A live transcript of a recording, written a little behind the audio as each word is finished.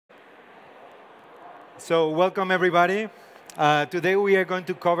So welcome, everybody. Today we are going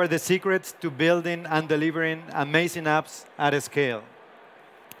to cover the secrets to building and delivering amazing apps at a scale.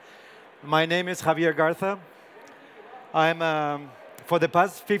 My name is Javier Garza. For the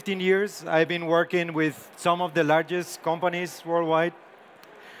past 15 years, I've been working with some of the largest companies worldwide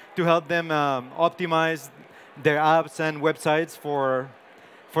to help them optimize their apps and websites for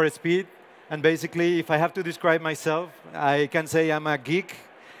speed. And basically, if I have to describe myself, I can say I'm a geek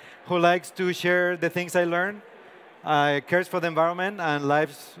who likes to share the things I learn, cares for the environment, and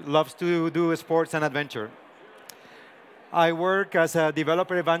loves to do sports and adventure. I work as a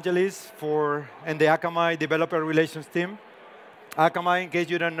developer evangelist in the Akamai Developer Relations team. Akamai, in case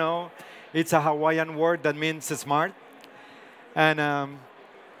you don't know, it's a Hawaiian word that means smart. And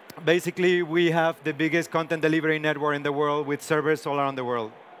basically, we have the biggest content delivery network in the world with servers all around the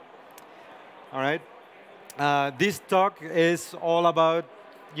world. All right? This talk is all about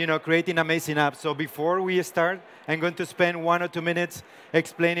creating amazing apps. So before we start, I'm going to spend 1 or 2 minutes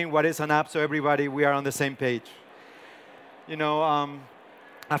explaining what is an app so we are on the same page.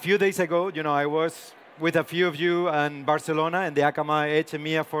 A few days ago, I was with a few of you in Barcelona in the Akamai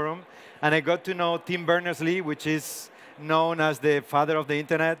HMEA forum, and I got to know Tim Berners-Lee, which is known as the father of the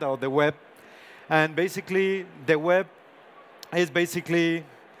internet or the web. And basically, the web is basically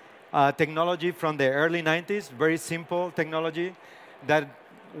technology from the early 90s, very simple technology that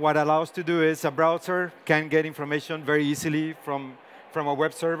what allows to do is a browser can get information very easily from a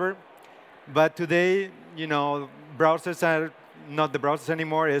web server. But today, browsers are not the browsers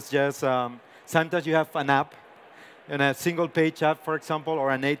anymore. It's just sometimes you have an app, and a single-page app, for example,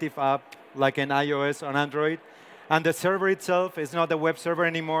 or a native app like an iOS or Android. And the server itself is not a web server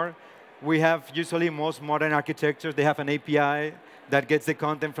anymore. We have usually most modern architectures. They have an API that gets the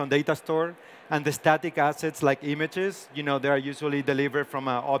content from data store. And the static assets like images, they are usually delivered from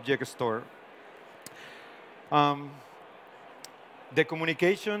an object store. The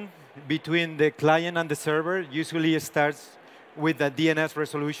communication between the client and the server usually starts with a DNS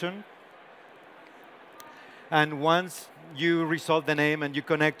resolution. And once you resolve the name and you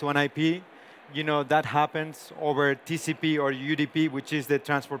connect to an IP, that happens over TCP or UDP, which is the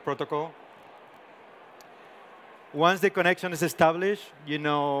transport protocol. Once the connection is established,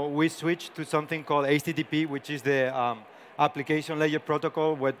 we switch to something called HTTP, which is the application layer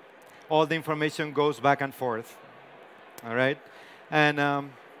protocol, where all the information goes back and forth. All right? And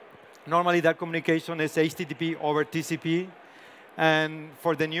normally, that communication is HTTP over TCP. And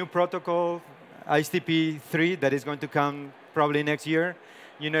for the new protocol, HTTP 3, that is going to come probably next year,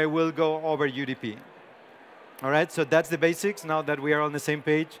 it will go over UDP. All right? So that's the basics. Now that we are on the same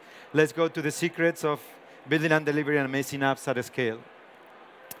page, let's go to the secrets of building and delivering amazing apps at a scale.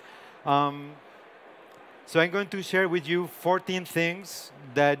 So I'm going to share with you 14 things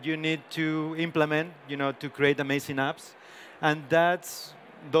that you need to implement, to create amazing apps. And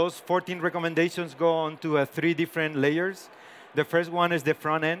those 14 recommendations go on to 3 different layers. The first one is the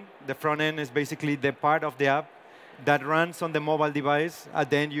front end. The front end is basically the part of the app that runs on the mobile device and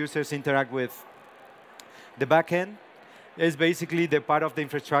the end users interact with. The back end is basically the part of the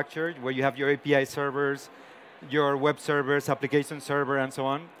infrastructure where you have your API servers, your web servers, application server, and so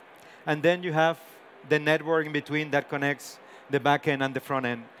on. And then you have the network in between that connects the back end and the front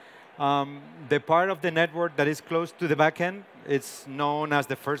end. The part of the network that is close to the back end is known as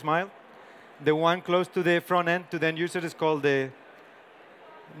the first mile. The one close to the front end, to the end user, is called the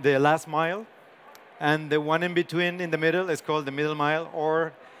last mile. And the one in between, in the middle, is called the middle mile,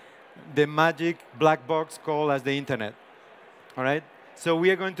 or the magic black box called as the internet. All right? So we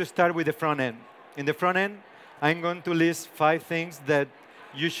are going to start with the front end. In the front end, I'm going to list 5 things that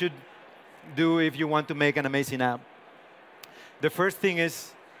you should do if you want to make an amazing app. The first thing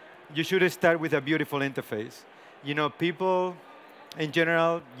is you should start with a beautiful interface. People, in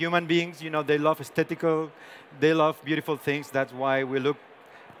general, human beings, they love aesthetical, they love beautiful things. That's why we look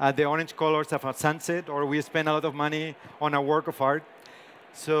at the orange colors of a sunset, or we spend a lot of money on a work of art.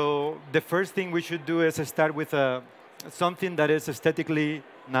 So the first thing we should do is start with something that is aesthetically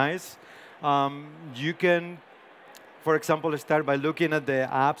nice. You can, for example, start by looking at the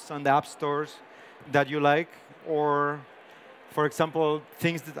apps on the app stores that you like, or, for example,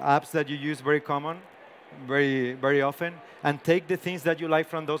 apps that you use very often, and take the things that you like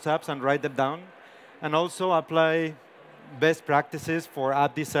from those apps and write them down, and also apply best practices for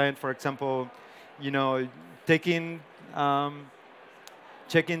app design. For example, checking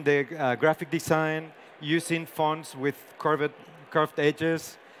the graphic design, using fonts with curved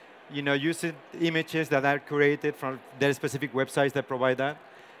edges, using images that are created from their specific websites that provide that,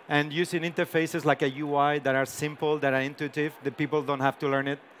 and using interfaces like a UI that are simple, that are intuitive, that people don't have to learn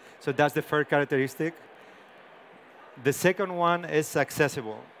it. So that's the first characteristic. The second one is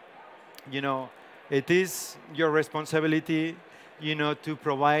accessible. You know, it is your responsibility, to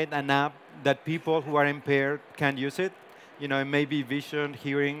provide an app that people who are impaired can use it. It may be vision,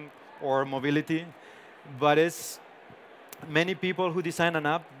 hearing, or mobility, but it's many people who design an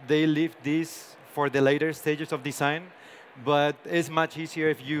app, they leave this for the later stages of design, but it's much easier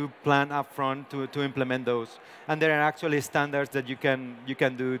if you plan upfront to implement those. And there are actually standards that you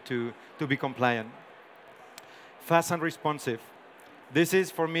can do to be compliant. Fast and responsive. This is,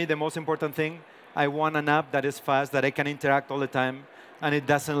 for me, the most important thing. I want an app that is fast, that I can interact all the time, and it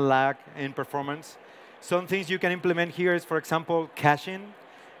doesn't lag in performance. Some things you can implement here is, for example, caching.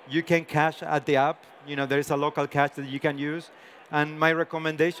 You can cache at the app. There is a local cache that you can use. And my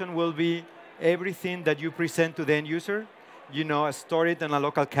recommendation will be everything that you present to the end user, store it in a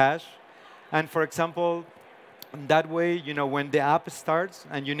local cache. And for example, that way, when the app starts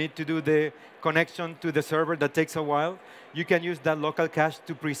and you need to do the connection to the server that takes a while, you can use that local cache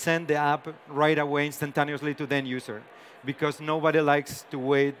to present the app right away instantaneously to the end user, because nobody likes to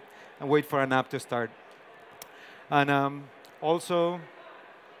wait for an app to start. And also,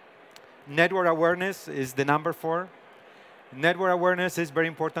 network awareness is the number 4. Network awareness is a very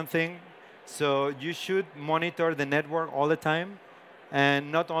important thing. So you should monitor the network all the time.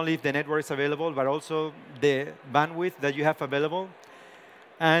 And not only if the network is available, but also the bandwidth that you have available.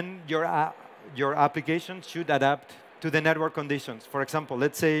 And your application should adapt to the network conditions. For example,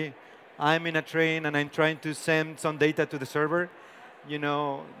 let's say I'm in a train and I'm trying to send some data to the server.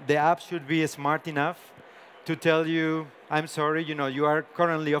 The app should be smart enough to tell you, I'm sorry, you are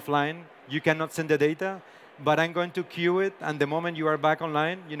currently offline. You cannot send the data, but I'm going to queue it, and the moment you are back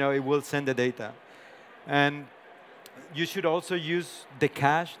online, it will send the data. And you should also use the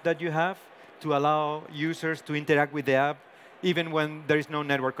cache that you have to allow users to interact with the app, even when there is no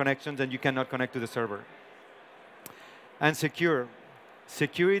network connections and you cannot connect to the server. And secure.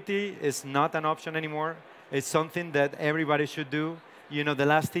 Security is not an option anymore. It's something that everybody should do. The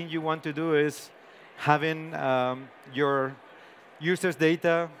last thing you want to do is having your users'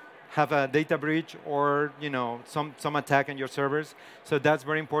 data have a data breach or some attack on your servers. So that's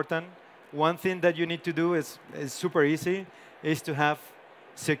very important. One thing that you need to do is super easy, is to have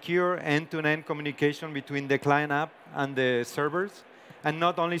secure end-to-end communication between the client app and the servers. And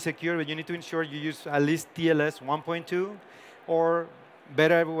not only secure, but you need to ensure you use at least TLS 1.2, or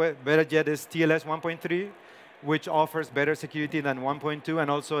better yet is TLS 1.3, which offers better security than 1.2,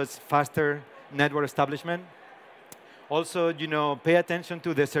 and also it's faster network establishment. Also, pay attention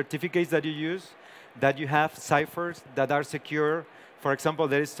to the certificates that you use, that you have ciphers that are secure. For example,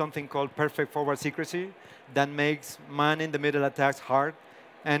 there is something called perfect forward secrecy that makes man-in-the-middle attacks hard,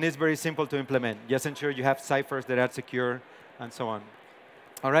 and it's very simple to implement. Just ensure you have ciphers that are secure, and so on.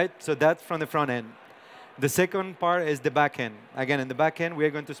 All right, so that's from the front end. The second part is the back end. Again, in the back end, we are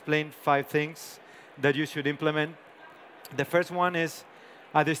going to explain 5 things that you should implement. The first one is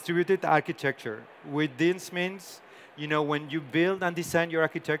a distributed architecture. With this means, when you build and design your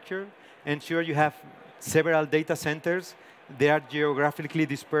architecture, ensure you have several data centers. They are geographically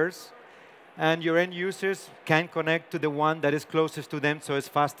dispersed. And your end users can connect to the one that is closest to them, so it's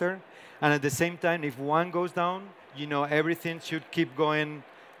faster. And at the same time, if one goes down, everything should keep going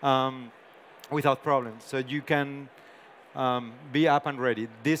without problems. So you can be up and ready.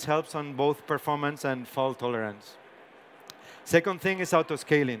 This helps on both performance and fault tolerance. Second thing is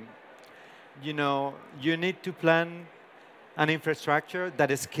auto-scaling. You need to plan an infrastructure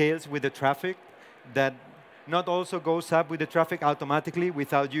that scales with the traffic, that not also goes up with the traffic automatically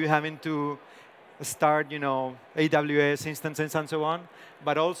without you having to start, AWS instances and so on,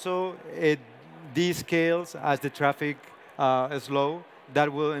 but also it descales as the traffic is low.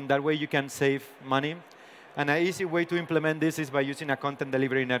 In that way, you can save money. And an easy way to implement this is by using a content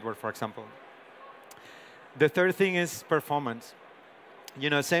delivery network, for example. The third thing is performance.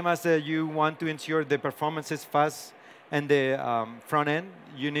 Same as you want to ensure the performance is fast in the front end,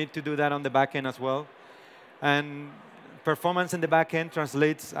 you need to do that on the back end as well. And performance in the back end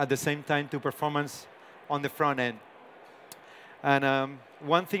translates at the same time to performance on the front end. And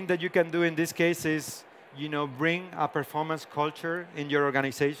one thing that you can do in this case is bring a performance culture in your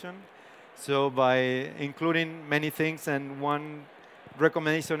organization. So by including many things, and one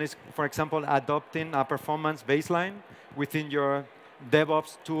recommendation is, for example, adopting a performance baseline within your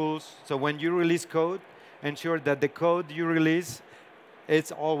DevOps tools. So when you release code, ensure that the code you release,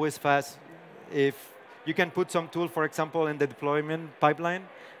 it's always fast. If you can put some tool, for example, in the deployment pipeline,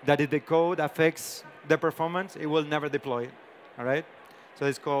 that if the code affects the performance, it will never deploy it. All right? So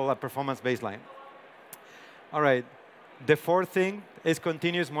it's called a performance baseline. All right. The fourth thing is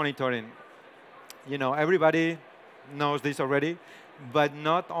continuous monitoring. Everybody knows this already. But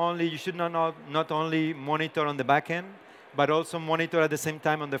not only, you should not only monitor on the back end, but also monitor at the same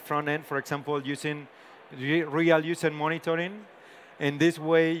time on the front end, for example, using real user monitoring. In this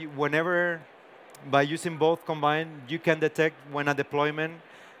way, by using both combined, you can detect when a deployment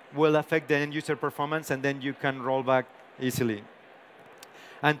will affect the end user performance, and then you can roll back easily.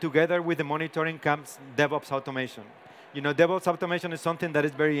 And together with the monitoring comes DevOps automation. DevOps automation is something that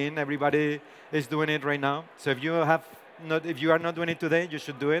is very in. Everybody is doing it right now. So if you are not doing it today, you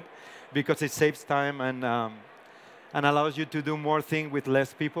should do it because it saves time and allows you to do more things with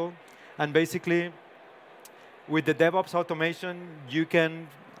less people. And basically, with the DevOps automation, you can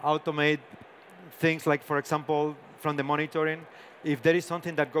automate things like, for example, from the monitoring. If there is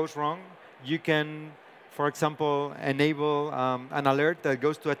something that goes wrong, you can, for example, enable an alert that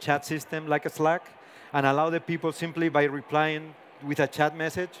goes to a chat system like a Slack and allow the people simply by replying with a chat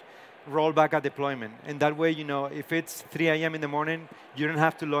message, roll back a deployment. And that way, if it's 3 a.m. in the morning, you don't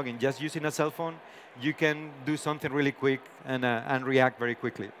have to log in. Just using a cell phone, you can do something really quick and react very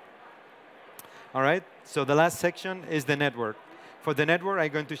quickly. All right, so the last section is the network. For the network,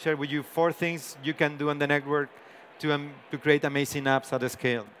 I'm going to share with you 4 things you can do on the network to create amazing apps at a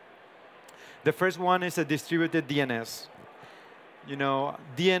scale. The first one is a distributed DNS.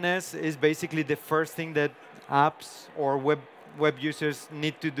 DNS is basically the first thing that apps or web users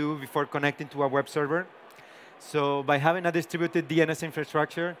need to do before connecting to a web server. So by having a distributed DNS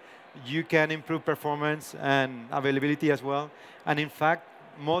infrastructure, you can improve performance and availability as well. And in fact,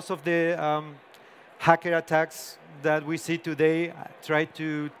 most of the hacker attacks that we see today try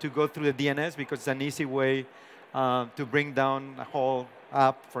to go through the DNS because it's an easy way to bring down a whole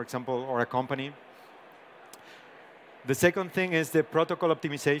app, for example, or a company. The second thing is the protocol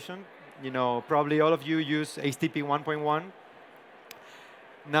optimization. Probably all of you use HTTP 1.1.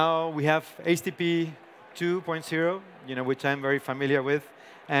 Now we have HTTP 2.0, which I'm very familiar with.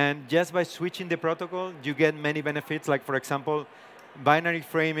 And just by switching the protocol, you get many benefits, like, for example, binary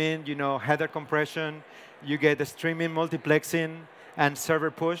framing, header compression. You get the streaming multiplexing and server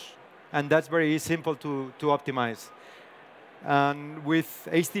push. And that's very simple to optimize. And with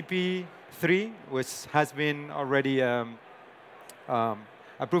HTTP 3, which has been already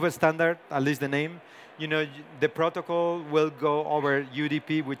approved as standard, at least the name, the protocol will go over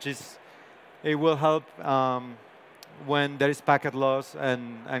UDP, it will help when there is packet loss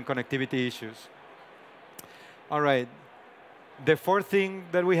and connectivity issues. All right. The fourth thing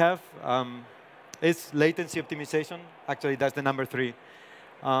that we have is latency optimization. Actually, that's the number 3.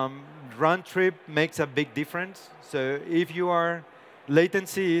 Round trip makes a big difference. So if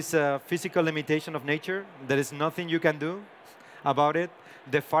latency is a physical limitation of nature. There is nothing you can do about it.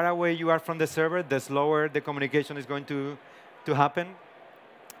 The far away you are from the server, the slower the communication is going to happen.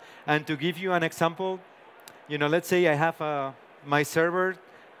 And to give you an example, let's say I have my server.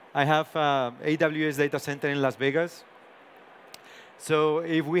 I have AWS data center in Las Vegas. So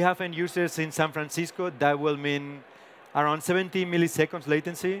if we have end users in San Francisco, that will mean around 70 milliseconds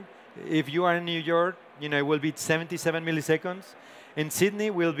latency. If you are in New York, it will be 77 milliseconds. In Sydney,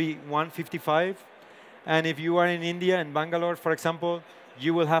 it will be 155. And if you are in India, in Bangalore, for example,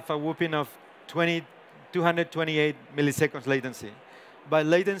 you will have a whooping of 228 milliseconds latency. But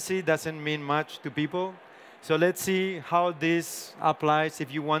latency doesn't mean much to people. So let's see how this applies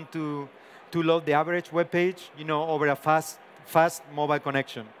if you want to load the average web page, over a fast mobile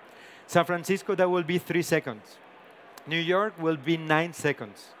connection. San Francisco, that will be 3 seconds. New York will be 9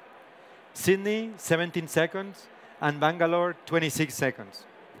 seconds. Sydney, 17 seconds. And Bangalore, 26 seconds.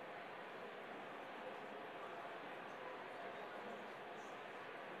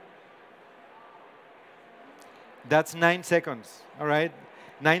 That's 9 seconds, all right?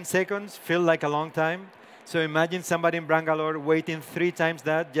 9 seconds feel like a long time. So imagine somebody in Bangalore waiting 3 times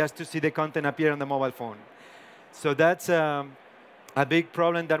that just to see the content appear on the mobile phone. So that's a big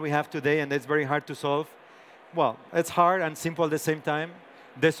problem that we have today, and it's very hard to solve. Well, it's hard and simple at the same time.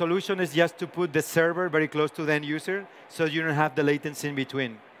 The solution is just to put the server very close to the end user so you don't have the latency in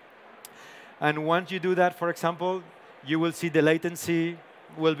between. And once you do that, for example, you will see the latency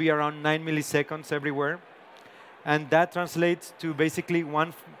will be around 9 milliseconds everywhere. And that translates to basically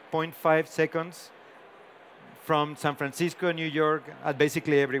 1.5 seconds from San Francisco, New York, and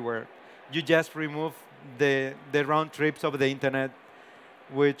basically everywhere. You just remove the round trips over the internet,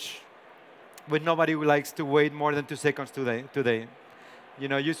 which nobody likes to wait more than 2 seconds today.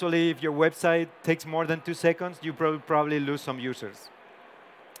 Usually if your website takes more than 2 seconds, you probably lose some users.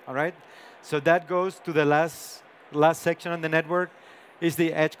 All right? So that goes to the last section on the network, is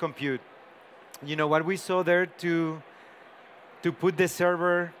the edge compute. What we saw there to put the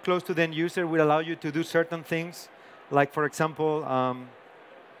server close to the end user will allow you to do certain things like, for example,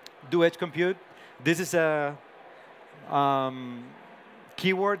 do edge compute. This is a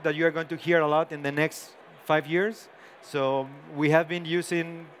keyword that you are going to hear a lot in the next 5 years. So we have been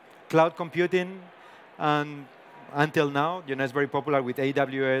using cloud computing and until now. It's very popular with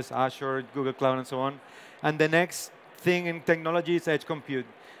AWS, Azure, Google Cloud, and so on. And the next thing in technology is edge compute.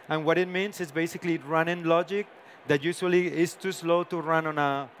 And what it means is basically running logic that usually is too slow to run on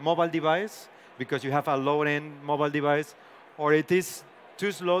a mobile device because you have a low-end mobile device, or it is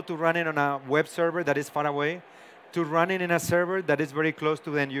too slow to run it on a web server that is far away, to run it in a server that is very close to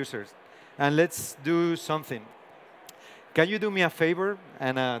the end users. And let's do something. Can you do me a favor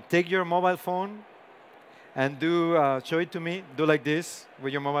and take your mobile phone and show it to me? Do like this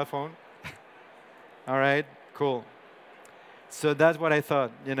with your mobile phone. All right, cool. So that's what I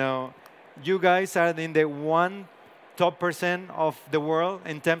thought. You guys are in the top 1% of the world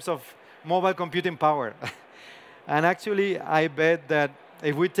in terms of mobile computing power. And actually, I bet that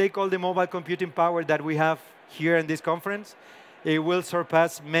if we take all the mobile computing power that we have here in this conference, it will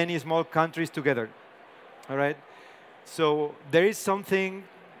surpass many small countries together. All right? So there is something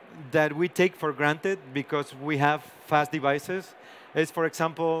that we take for granted because we have fast devices. It's, for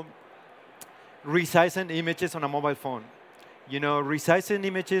example, resizing images on a mobile phone. Resizing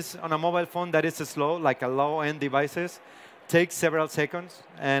images on a mobile phone that is slow, like a low-end devices, takes several seconds.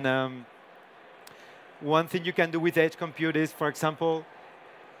 And one thing you can do with edge compute is, for example,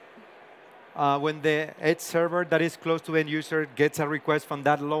 when the edge server that is close to the end user gets a request from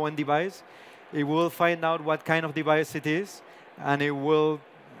that low-end device, it will find out what kind of device it is, and it will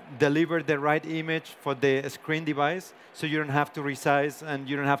deliver the right image for the screen device, so you don't have to resize and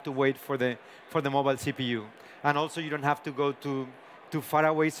you don't have to wait for the mobile CPU. And also, you don't have to go to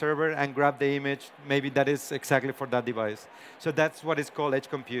faraway server and grab the image, maybe that is exactly for that device. So that's what is called edge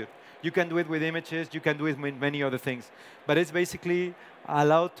compute. You can do it with images. You can do it with many other things. But it's basically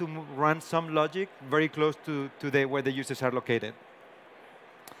allowed to run some logic very close to where the users are located.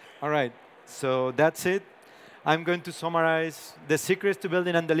 All right, so that's it. I'm going to summarize the secrets to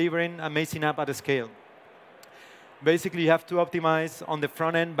building and delivering an amazing app at a scale. Basically, you have to optimize on the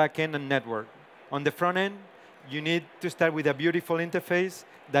front end, back end, and network. On the front end, you need to start with a beautiful interface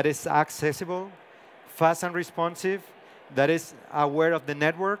that is accessible, fast and responsive, that is aware of the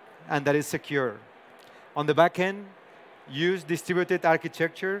network, and that is secure. On the back end, use distributed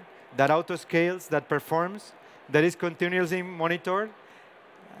architecture that auto-scales, that performs, that is continuously monitored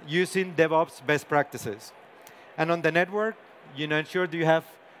using DevOps best practices. And on the network, ensure you have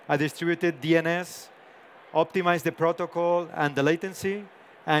a distributed DNS, optimize the protocol and the latency,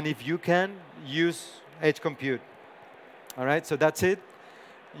 and if you can, use edge compute. All right, so that's it.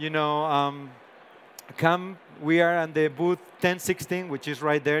 We are on the booth 1016, which is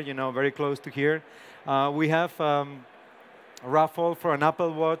right there, very close to here. We have a raffle for an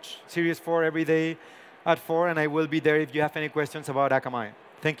Apple Watch Series 4 every day at 4, and I will be there if you have any questions about Akamai.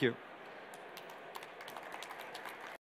 Thank you.